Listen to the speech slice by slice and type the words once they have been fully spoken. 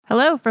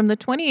Hello from the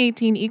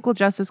 2018 Equal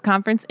Justice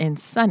Conference in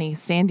sunny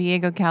San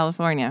Diego,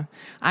 California.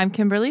 I'm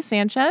Kimberly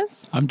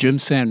Sanchez. I'm Jim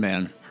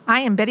Sandman. I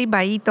am Betty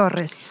Bailly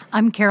Torres.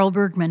 I'm Carol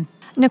Bergman.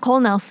 Nicole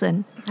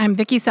Nelson. I'm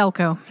Vicki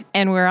Selko.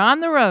 And we're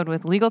on the road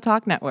with Legal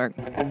Talk Network.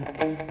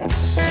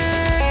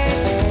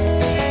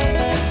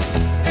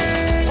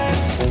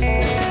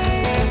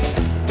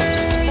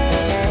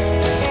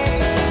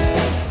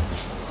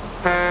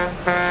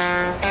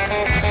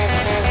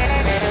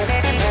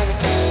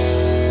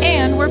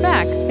 And we're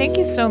back. Thank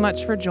you so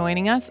much for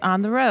joining us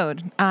on the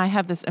road. I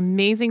have this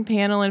amazing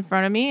panel in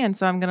front of me, and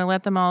so I'm going to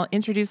let them all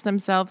introduce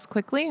themselves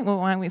quickly. Well,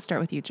 why don't we start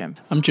with you, Jim?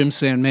 I'm Jim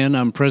Sandman.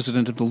 I'm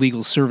president of the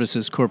Legal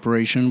Services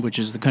Corporation, which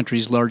is the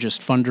country's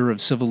largest funder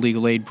of civil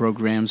legal aid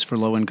programs for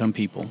low-income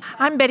people.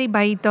 I'm Betty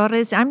Bailly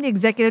Torres. I'm the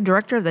executive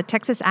director of the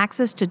Texas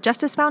Access to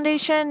Justice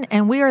Foundation,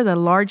 and we are the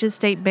largest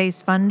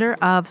state-based funder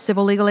of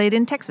civil legal aid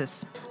in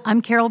Texas.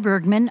 I'm Carol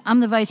Bergman. I'm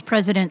the vice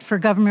president for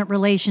government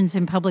relations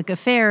and public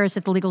affairs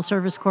at the Legal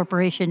Service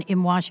Corporation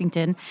in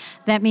Washington.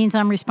 That means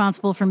I'm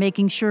responsible for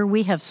making sure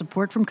we have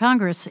support from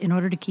Congress in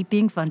order to keep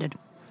being funded.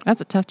 That's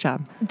a tough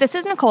job. This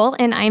is Nicole,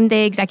 and I'm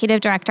the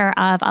executive director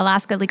of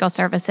Alaska Legal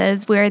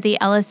Services. We're the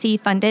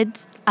LSC-funded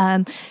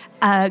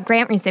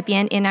grant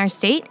recipient in our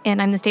state,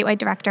 and I'm the statewide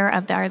director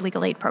of our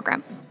legal aid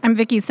program. I'm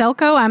Vicki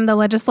Selko. I'm the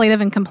legislative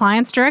and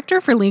compliance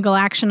director for Legal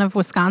Action of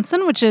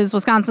Wisconsin, which is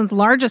Wisconsin's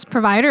largest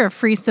provider of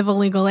free civil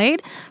legal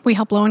aid. We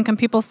help low-income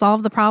people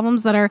solve the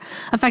problems that are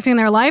affecting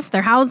their life,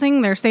 their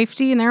housing, their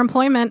safety, and their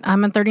employment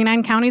in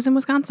 39 counties in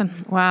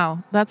Wisconsin.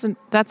 Wow, that's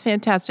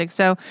fantastic.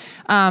 So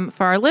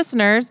for our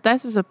listeners,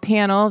 this is a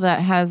panel that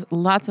has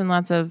lots and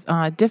lots of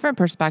different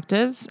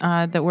perspectives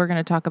that we're going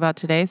to talk about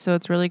today. So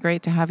it's really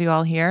great to have you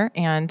all here,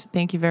 and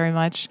thank you very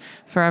much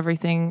for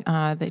everything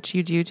that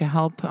you do to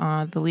help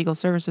the Legal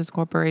Services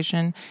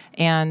Corporation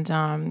and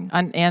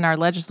our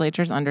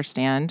legislatures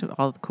understand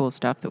all the cool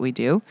stuff that we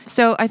do.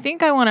 So I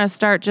think I want to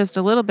start just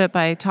a little bit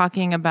by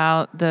talking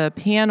about the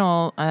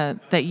panel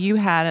that you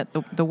had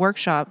at the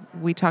workshop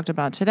we talked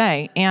about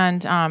today,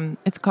 and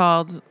it's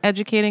called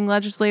Educating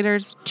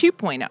Legislators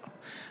 2.0.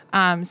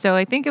 So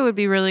I think it would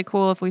be really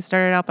cool if we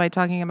started out by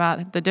talking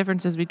about the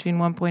differences between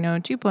 1.0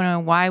 and 2.0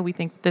 and why we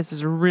think this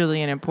is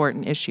really an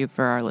important issue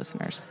for our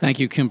listeners. Thank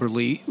you,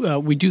 Kimberly.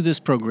 We do this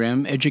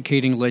program,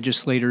 educating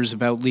legislators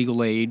about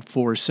legal aid,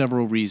 for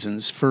several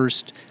reasons.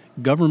 First,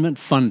 government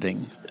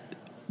funding.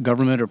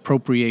 Government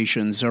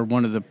appropriations are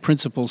one of the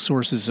principal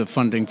sources of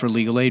funding for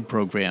legal aid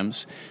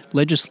programs.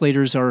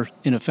 Legislators are,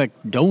 in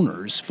effect,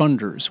 donors,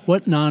 funders.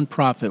 What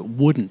nonprofit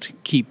wouldn't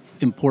keep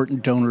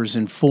important donors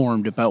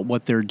informed about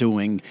what they're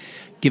doing,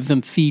 give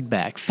them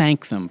feedback,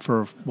 thank them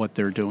for what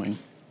they're doing?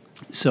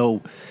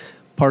 So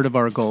part of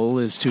our goal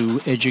is to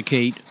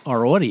educate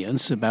our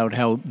audience about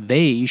how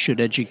they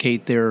should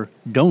educate their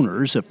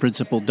donors, a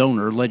principal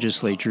donor,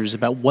 legislatures,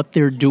 about what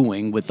they're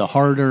doing with the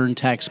hard-earned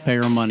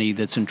taxpayer money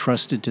that's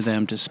entrusted to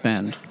them to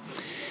spend.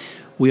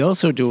 We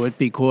also do it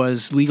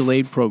because legal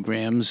aid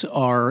programs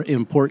are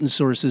important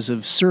sources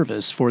of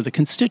service for the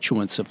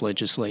constituents of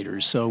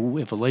legislators. So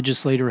if a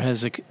legislator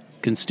has a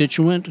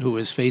constituent who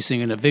is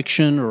facing an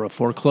eviction or a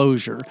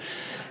foreclosure,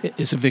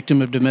 is a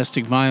victim of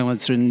domestic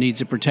violence and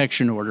needs a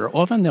protection order,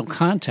 often they'll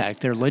contact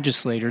their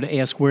legislator to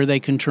ask where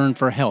they can turn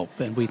for help.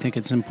 And we think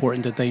it's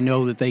important that they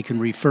know that they can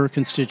refer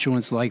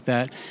constituents like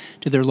that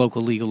to their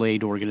local legal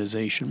aid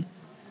organization.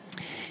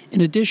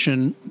 In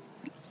addition,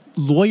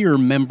 lawyer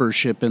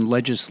membership in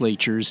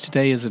legislatures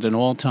today is at an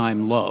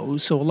all-time low,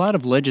 so a lot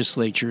of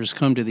legislatures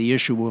come to the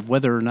issue of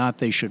whether or not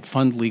they should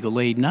fund legal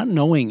aid, not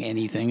knowing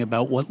anything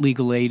about what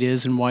legal aid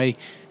is and why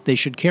they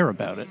should care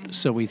about it.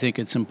 So we think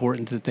it's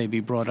important that they be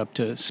brought up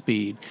to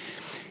speed.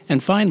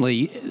 And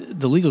finally,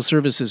 the Legal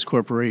Services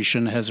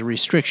Corporation has a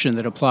restriction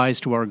that applies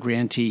to our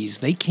grantees.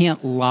 They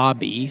can't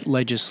lobby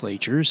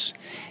legislatures,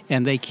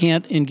 and they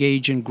can't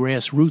engage in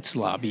grassroots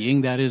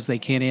lobbying. That is, they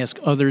can't ask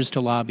others to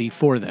lobby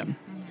for them.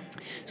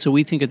 So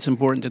we think it's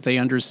important that they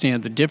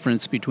understand the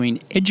difference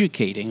between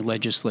educating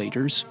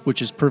legislators,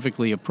 which is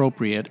perfectly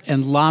appropriate,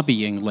 and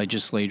lobbying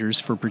legislators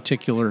for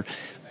particular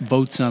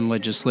votes on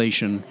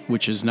legislation,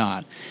 which is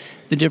not.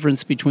 The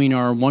difference between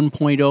our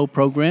 1.0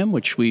 program,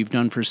 which we've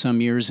done for some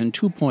years, and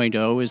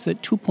 2.0 is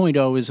that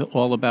 2.0 is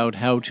all about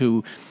how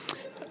to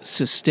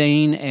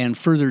sustain and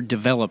further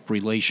develop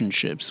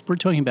relationships. We're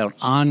talking about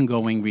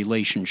ongoing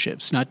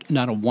relationships, not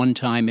a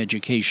one-time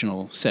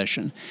educational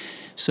session.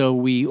 So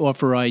we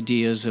offer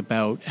ideas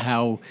about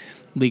how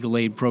legal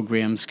aid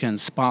programs can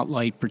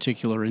spotlight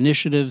particular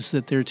initiatives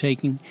that they're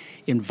taking,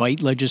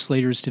 invite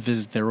legislators to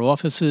visit their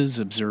offices,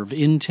 observe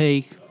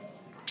intake,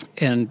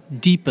 and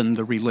deepen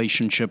the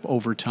relationship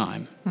over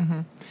time. Mm-hmm.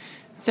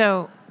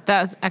 So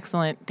that's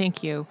excellent.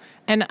 Thank you.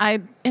 And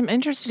I am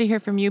interested to hear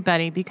from you,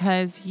 Betty,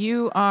 because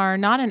you are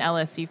not an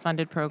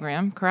LSC-funded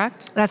program,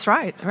 correct? That's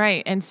right.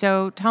 Right. And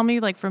so tell me,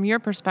 from your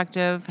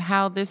perspective,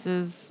 how this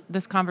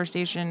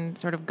conversation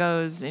sort of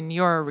goes in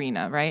your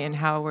arena, right, and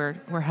how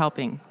we're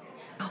helping.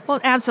 Well,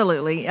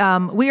 absolutely.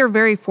 We are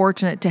very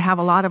fortunate to have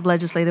a lot of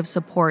legislative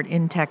support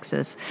in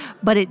Texas,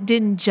 but it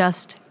didn't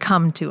just come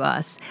come to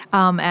us.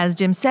 As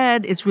Jim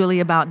said, it's really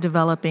about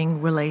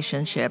developing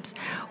relationships.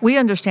 We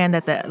understand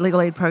that the legal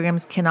aid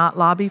programs cannot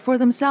lobby for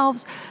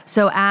themselves.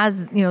 So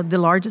as the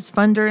largest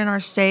funder in our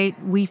state,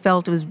 we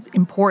felt it was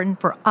important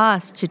for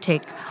us to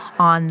take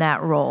on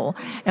that role.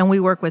 And we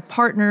work with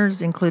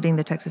partners, including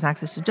the Texas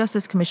Access to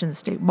Justice Commission, the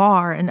State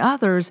Bar, and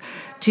others,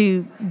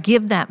 to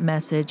give that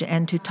message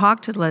and to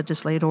talk to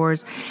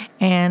legislators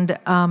and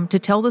to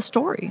tell the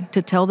story,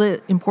 to tell the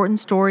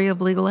important story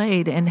of legal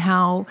aid and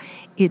how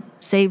it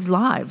saves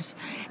lives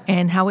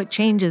and how it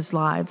changes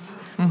lives.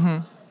 Mm-hmm.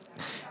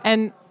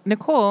 And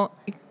Nicole,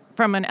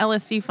 from an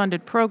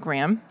LSC-funded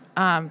program,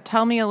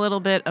 tell me a little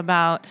bit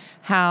about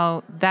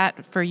how that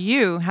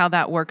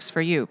works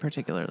for you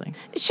particularly.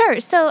 Sure.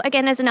 So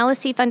again, as an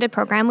LSC-funded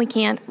program, we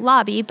can't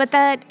lobby,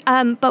 but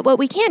what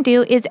we can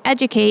do is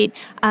educate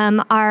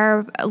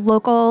our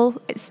local,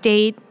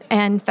 state,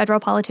 and federal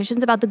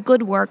politicians about the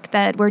good work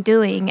that we're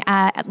doing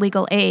at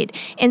Legal Aid.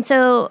 And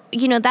so,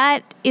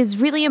 that is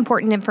really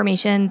important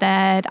information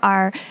that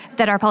our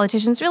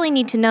politicians really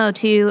need to know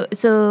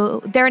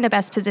so they're in the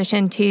best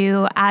position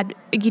to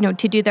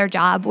to do their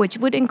job, which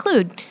would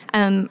include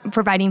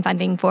providing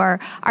funding for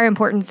our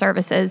important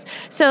services.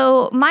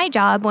 So my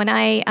job when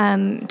I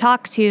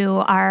talk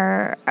to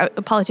our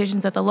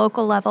politicians at the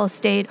local level,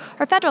 state,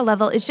 or federal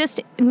level is just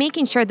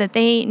making sure that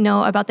they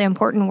know about the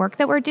important work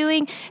that we're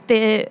doing,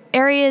 the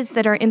areas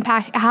that are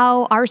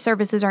how our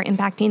services are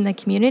impacting the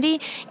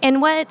community,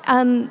 and what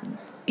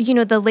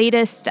the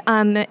latest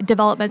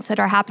developments that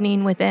are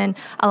happening within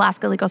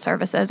Alaska Legal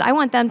Services. I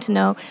want them to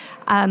know,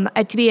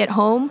 to be at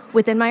home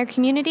within my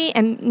community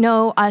and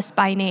know us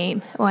by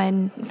name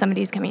when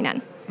somebody's coming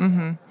in.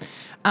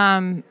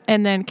 Mm-hmm.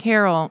 And then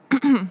Carol,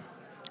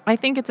 I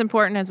think it's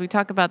important as we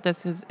talk about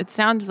this, is it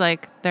sounds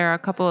like there are a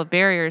couple of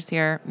barriers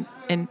here,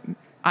 and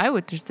I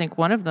would just think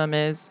one of them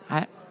is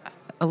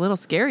a little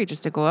scary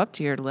just to go up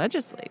to your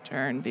legislature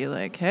and be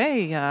like,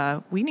 hey,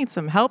 we need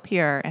some help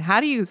here. And how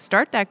do you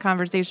start that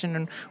conversation,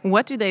 and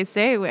what do they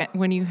say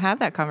when you have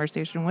that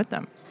conversation with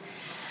them?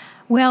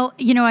 Well,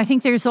 I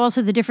think there's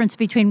also the difference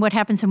between what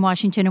happens in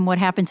Washington and what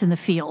happens in the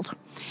field.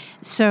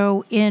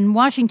 So in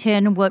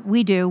Washington, what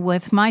we do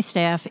with my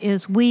staff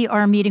is we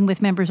are meeting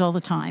with members all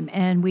the time,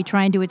 and we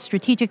try and do it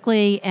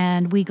strategically,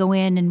 and we go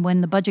in, and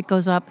when the budget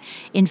goes up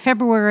in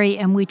February,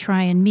 and we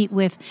try and meet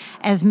with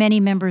as many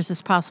members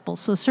as possible.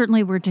 So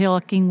certainly we're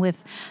talking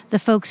with the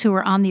folks who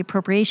are on the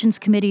Appropriations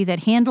Committee that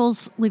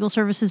handles legal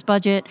services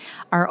budget,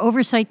 our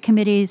oversight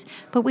committees,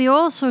 but we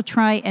also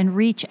try and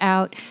reach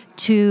out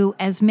to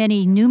as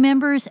many new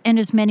members and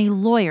as many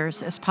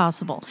lawyers as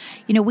possible.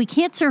 We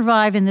can't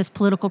survive in this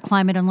political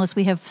climate unless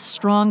we have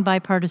strong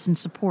bipartisan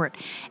support.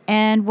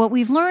 And what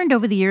we've learned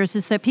over the years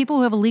is that people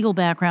who have a legal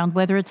background,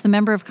 whether it's the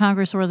member of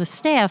Congress or the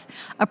staff,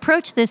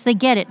 approach this, they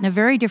get it in a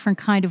very different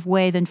kind of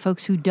way than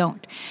folks who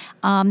don't.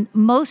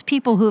 Most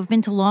people who have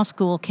been to law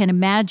school can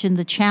imagine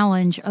the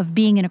challenge of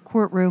being in a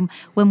courtroom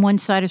when one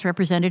side is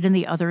represented and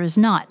the other is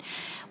not.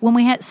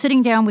 When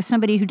sitting down with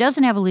somebody who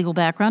doesn't have a legal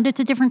background,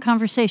 it's a different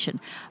conversation.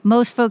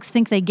 Most folks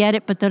think they get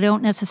it, but they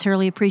don't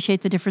necessarily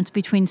appreciate the difference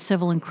between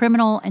civil and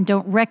criminal, and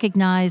don't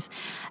recognize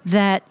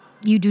that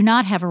you do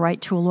not have a right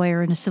to a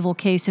lawyer in a civil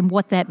case and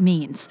what that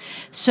means.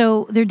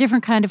 So they're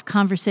different kind of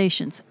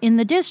conversations. In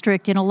the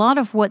district, and a lot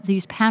of what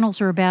these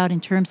panels are about in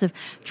terms of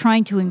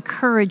trying to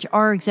encourage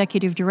our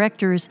executive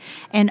directors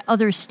and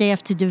other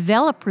staff to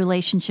develop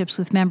relationships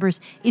with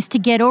members, is to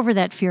get over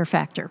that fear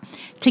factor,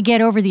 to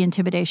get over the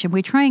intimidation.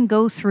 We try and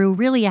go through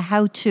really a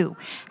how-to.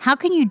 How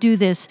can you do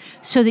this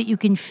so that you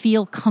can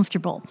feel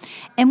comfortable?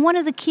 And one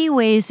of the key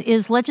ways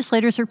is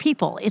legislators are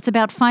people. It's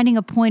about finding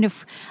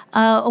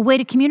a way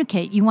to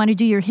communicate. You want to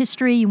do your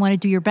history, you want to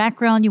do your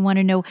background, you want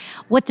to know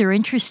what they're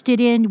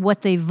interested in,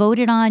 what they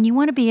voted on. You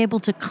want to be able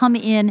to come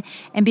in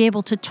and be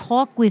able to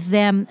talk with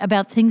them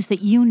about things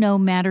that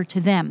matter to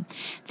them.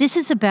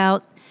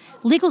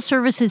 Legal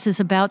services is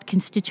about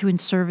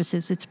constituent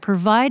services. It's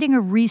providing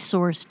a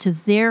resource to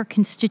their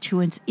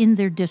constituents in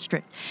their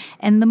district.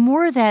 And the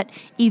more that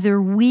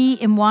either we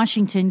in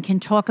Washington can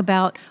talk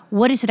about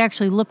what does it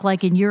actually look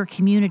like in your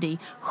community,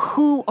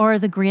 who are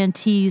the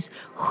grantees,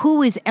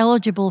 who is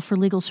eligible for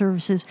legal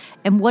services,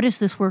 and what does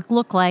this work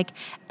look like,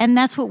 and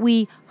that's what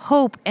we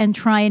hope and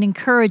try and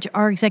encourage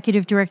our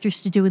executive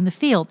directors to do in the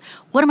field.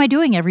 What am I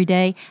doing every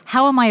day?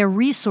 How am I a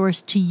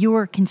resource to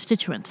your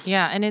constituents?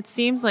 Yeah, and it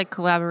seems like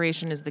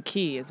collaboration is the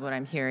key, is what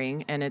I'm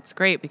hearing, and it's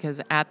great because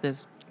at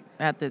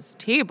this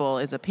table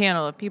is a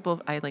panel of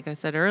people, like I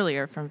said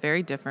earlier, from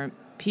very different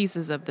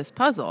pieces of this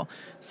puzzle.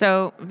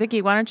 So,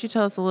 Vicki, why don't you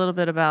tell us a little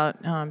bit about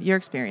your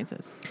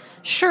experiences?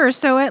 Sure.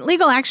 So at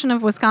Legal Action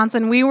of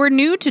Wisconsin, we were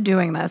new to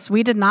doing this.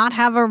 We did not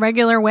have a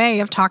regular way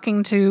of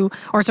talking to,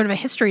 or sort of a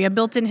history, a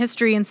built-in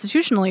history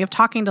institutionally of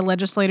talking to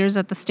legislators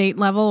at the state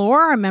level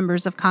or our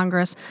members of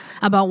Congress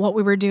about what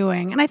we were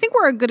doing. And I think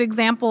we're a good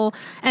example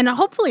and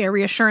hopefully a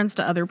reassurance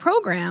to other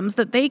programs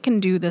that they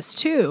can do this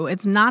too.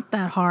 It's not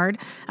that hard.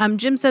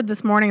 Jim said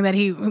this morning that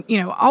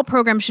all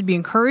programs should be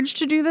encouraged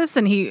to do this,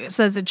 and he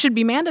says it should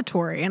be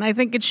mandatory. And I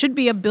think it should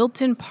be a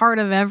built-in part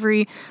of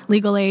every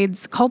legal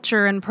aid's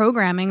culture and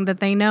programming that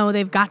they know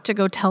they've got to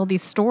go tell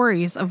these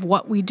stories of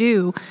what we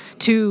do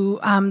to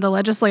the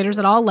legislators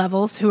at all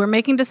levels who are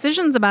making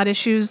decisions about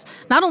issues,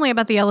 not only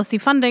about the LSC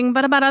funding,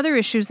 but about other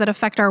issues that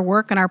affect our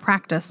work and our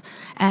practice.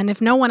 And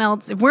if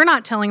we're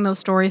not telling those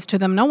stories to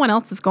them, no one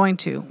else is going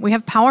to. We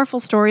have powerful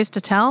stories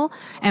to tell,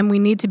 and we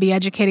need to be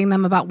educating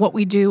them about what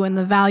we do and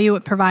the value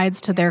it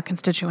provides to their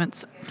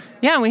constituents.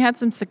 Yeah, we had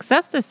some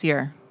success this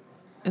year.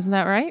 Isn't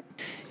that right?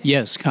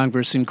 Yes,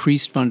 Congress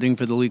increased funding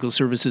for the Legal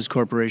Services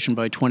Corporation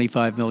by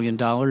 $25 million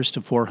to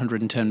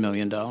 $410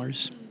 million,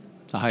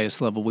 the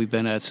highest level we've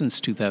been at since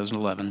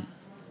 2011.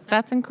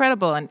 That's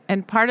incredible.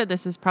 And part of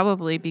this is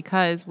probably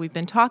because we've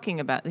been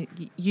talking about,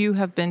 you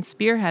have been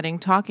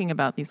spearheading talking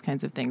about these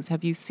kinds of things.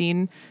 Have you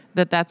seen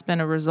that that's been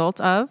a result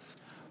of?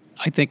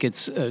 I think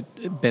it's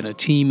been a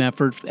team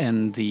effort,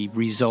 and the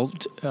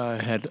result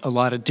had a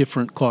lot of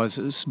different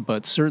causes,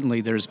 but certainly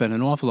there's been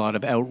an awful lot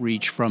of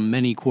outreach from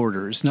many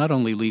quarters, not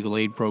only legal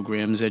aid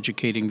programs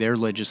educating their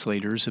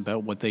legislators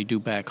about what they do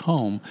back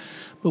home,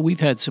 but we've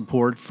had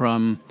support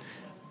from,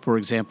 for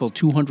example,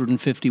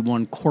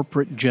 251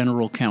 corporate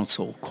general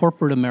counsel,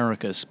 corporate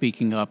America,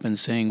 speaking up and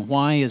saying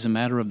why, as a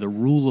matter of the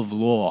rule of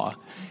law,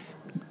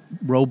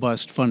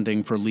 robust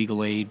funding for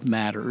legal aid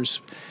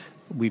matters.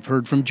 We've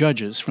heard from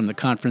judges from the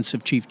Conference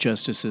of Chief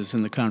Justices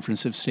and the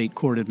Conference of State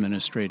Court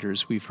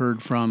Administrators. We've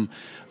heard from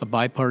a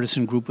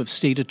bipartisan group of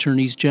state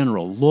attorneys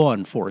general, law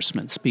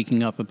enforcement,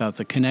 speaking up about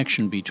the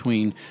connection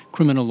between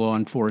criminal law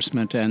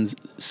enforcement and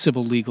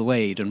civil legal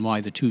aid and why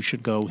the two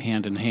should go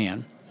hand in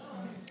hand.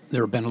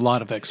 There have been a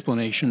lot of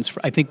explanations.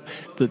 I think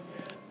the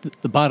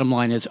bottom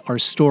line is our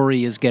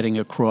story is getting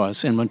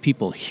across, and when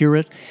people hear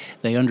it,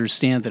 they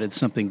understand that it's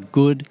something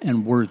good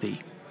and worthy.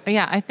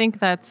 Yeah, I think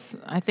that's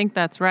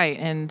right.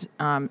 And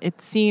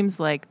it seems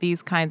like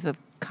these kinds of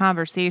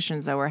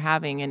conversations that we're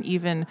having, and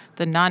even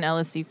the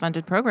non-LSC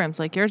funded programs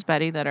like yours,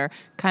 Betty, that are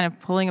kind of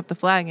pulling up the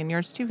flag, and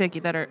yours too, Vicki,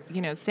 that are,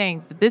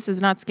 saying that this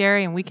is not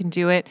scary and we can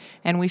do it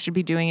and we should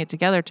be doing it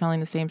together, telling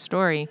the same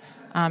story.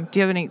 Do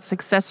you have any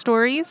success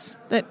stories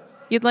that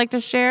you'd like to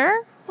share?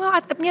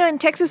 Well, in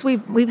Texas,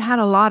 we've had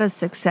a lot of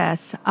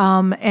success,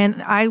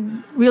 and I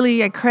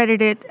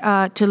credit it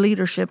to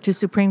leadership, to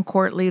Supreme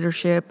Court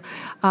leadership.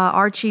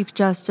 Our Chief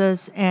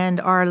Justice and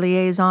our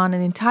liaison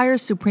and the entire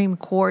Supreme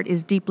Court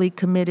is deeply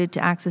committed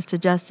to access to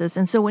justice.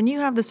 And so when you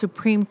have the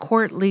Supreme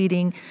Court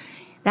leading,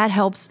 that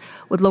helps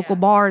with local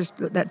bars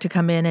to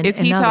come in and Is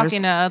he others.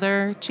 Talking to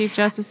other Chief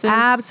Justices?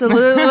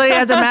 Absolutely.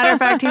 As a matter of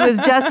fact, he was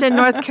just in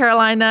North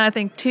Carolina, I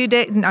think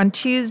on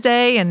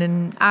Tuesday, and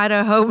in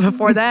Idaho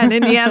before that, and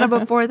Indiana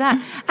before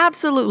that.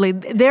 Absolutely.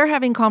 They're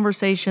having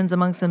conversations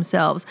amongst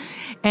themselves.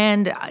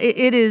 And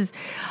it is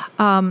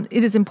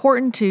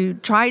important to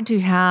try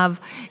to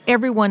have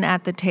everyone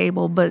at the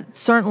table, but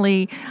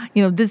certainly,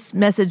 this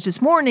message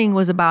this morning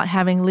was about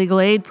having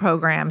legal aid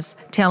programs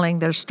telling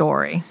their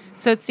story.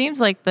 So it seems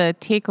like the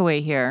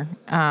takeaway here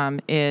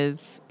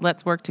is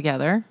let's work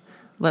together.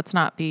 Let's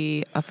not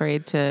be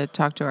afraid to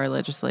talk to our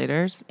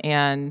legislators.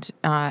 And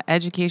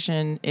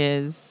education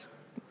is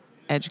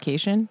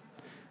education.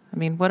 I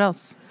mean, what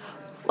else?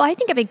 Well, I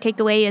think a big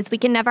takeaway is we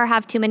can never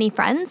have too many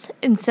friends.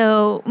 And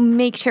so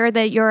make sure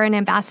that you're an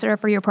ambassador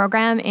for your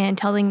program and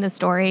telling the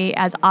story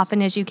as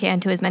often as you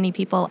can to as many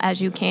people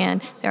as you can.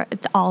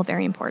 It's all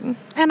very important.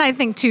 And I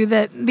think, too,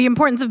 that the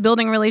importance of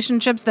building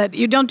relationships, that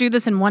you don't do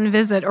this in one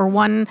visit or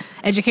one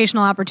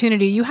educational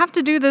opportunity. You have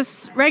to do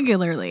this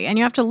regularly, and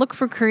you have to look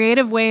for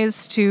creative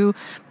ways to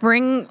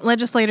bring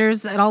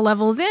legislators at all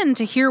levels in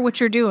to hear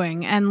what you're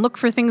doing and look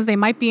for things they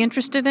might be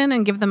interested in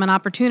and give them an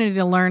opportunity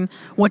to learn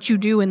what you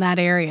do in that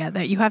area.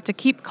 That you have to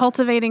keep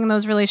cultivating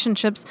those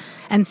relationships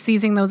and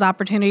seizing those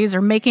opportunities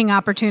or making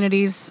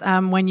opportunities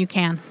when you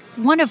can.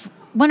 One of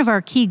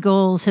our key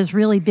goals has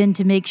really been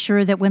to make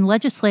sure that when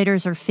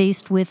legislators are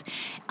faced with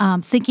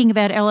thinking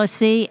about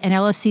LSC and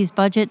LSC's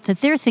budget,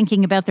 that they're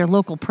thinking about their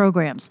local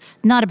programs,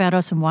 not about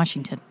us in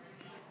Washington.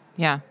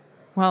 Yeah.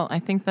 Well, I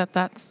think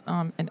that's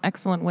an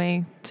excellent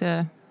way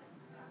to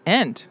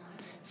end.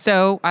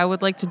 So I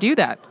would like to do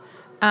that.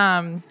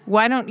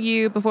 Why don't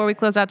you, before we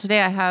close out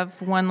today, I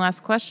have one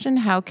last question.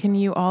 How can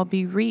you all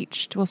be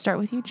reached? We'll start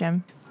with you,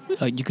 Jim.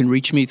 You can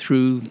reach me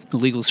through the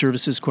Legal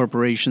Services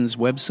Corporation's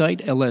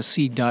website,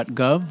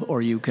 lsc.gov,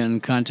 or you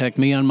can contact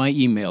me on my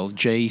email,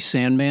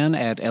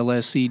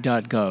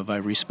 jsandman@lsc.gov. I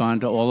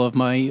respond to all of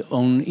my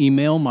own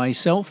email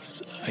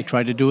myself. I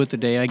try to do it the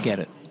day I get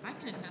it.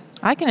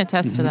 I can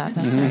attest to that.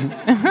 That's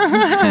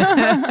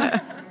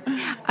right.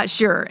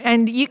 Sure.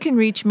 And you can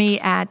reach me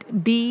at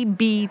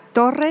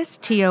bbtorres,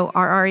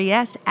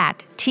 TORRES,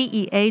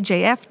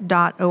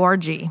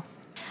 @teajf.org.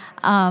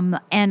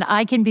 And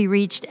I can be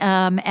reached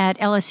at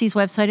LSC's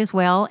website as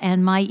well.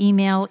 And my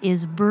email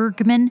is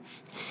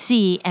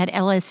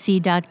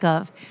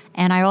bergmanc@lsc.gov.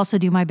 And I also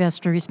do my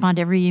best to respond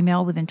to every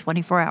email within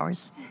 24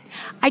 hours.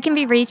 I can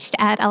be reached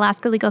at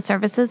Alaska Legal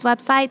Services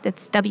website.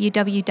 That's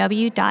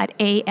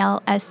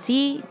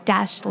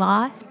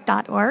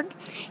www.alsc-law.org.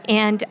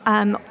 And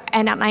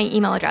at my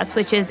email address,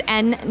 which is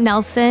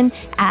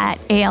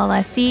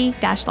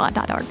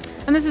nnelson@alsc-law.org.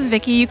 And this is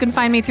Vicki. You can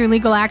find me through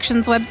Legal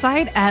Action's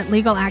website at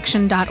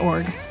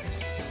legalaction.org.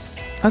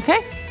 Okay.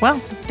 Well,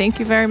 thank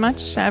you very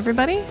much,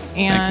 everybody.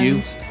 And Thank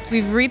you.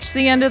 We've reached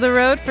the end of the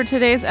road for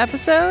today's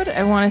episode.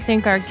 I want to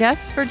thank our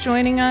guests for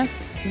joining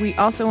us. We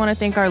also want to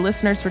thank our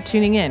listeners for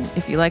tuning in.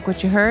 If you like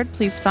what you heard,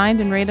 please find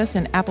and rate us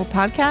in Apple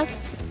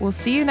Podcasts. We'll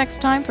see you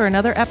next time for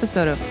another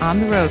episode of On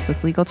the Road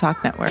with Legal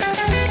Talk Network.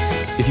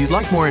 If you'd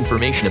like more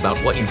information about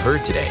what you've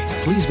heard today,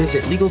 please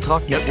visit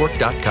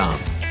LegalTalkNetwork.com.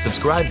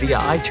 Subscribe via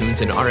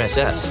iTunes and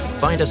RSS.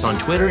 Find us on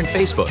Twitter and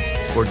Facebook,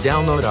 or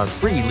download our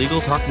free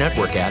Legal Talk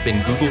Network app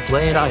in Google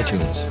Play and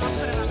iTunes.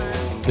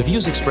 The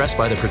views expressed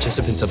by the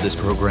participants of this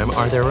program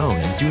are their own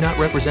and do not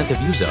represent the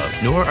views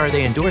of, nor are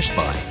they endorsed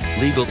by,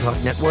 Legal Talk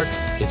Network,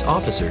 its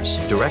officers,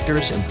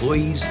 directors,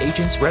 employees,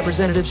 agents,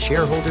 representatives,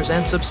 shareholders,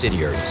 and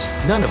subsidiaries.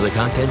 None of the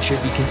content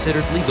should be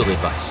considered legal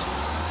advice.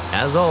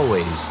 As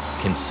always,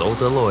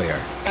 consult a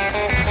lawyer.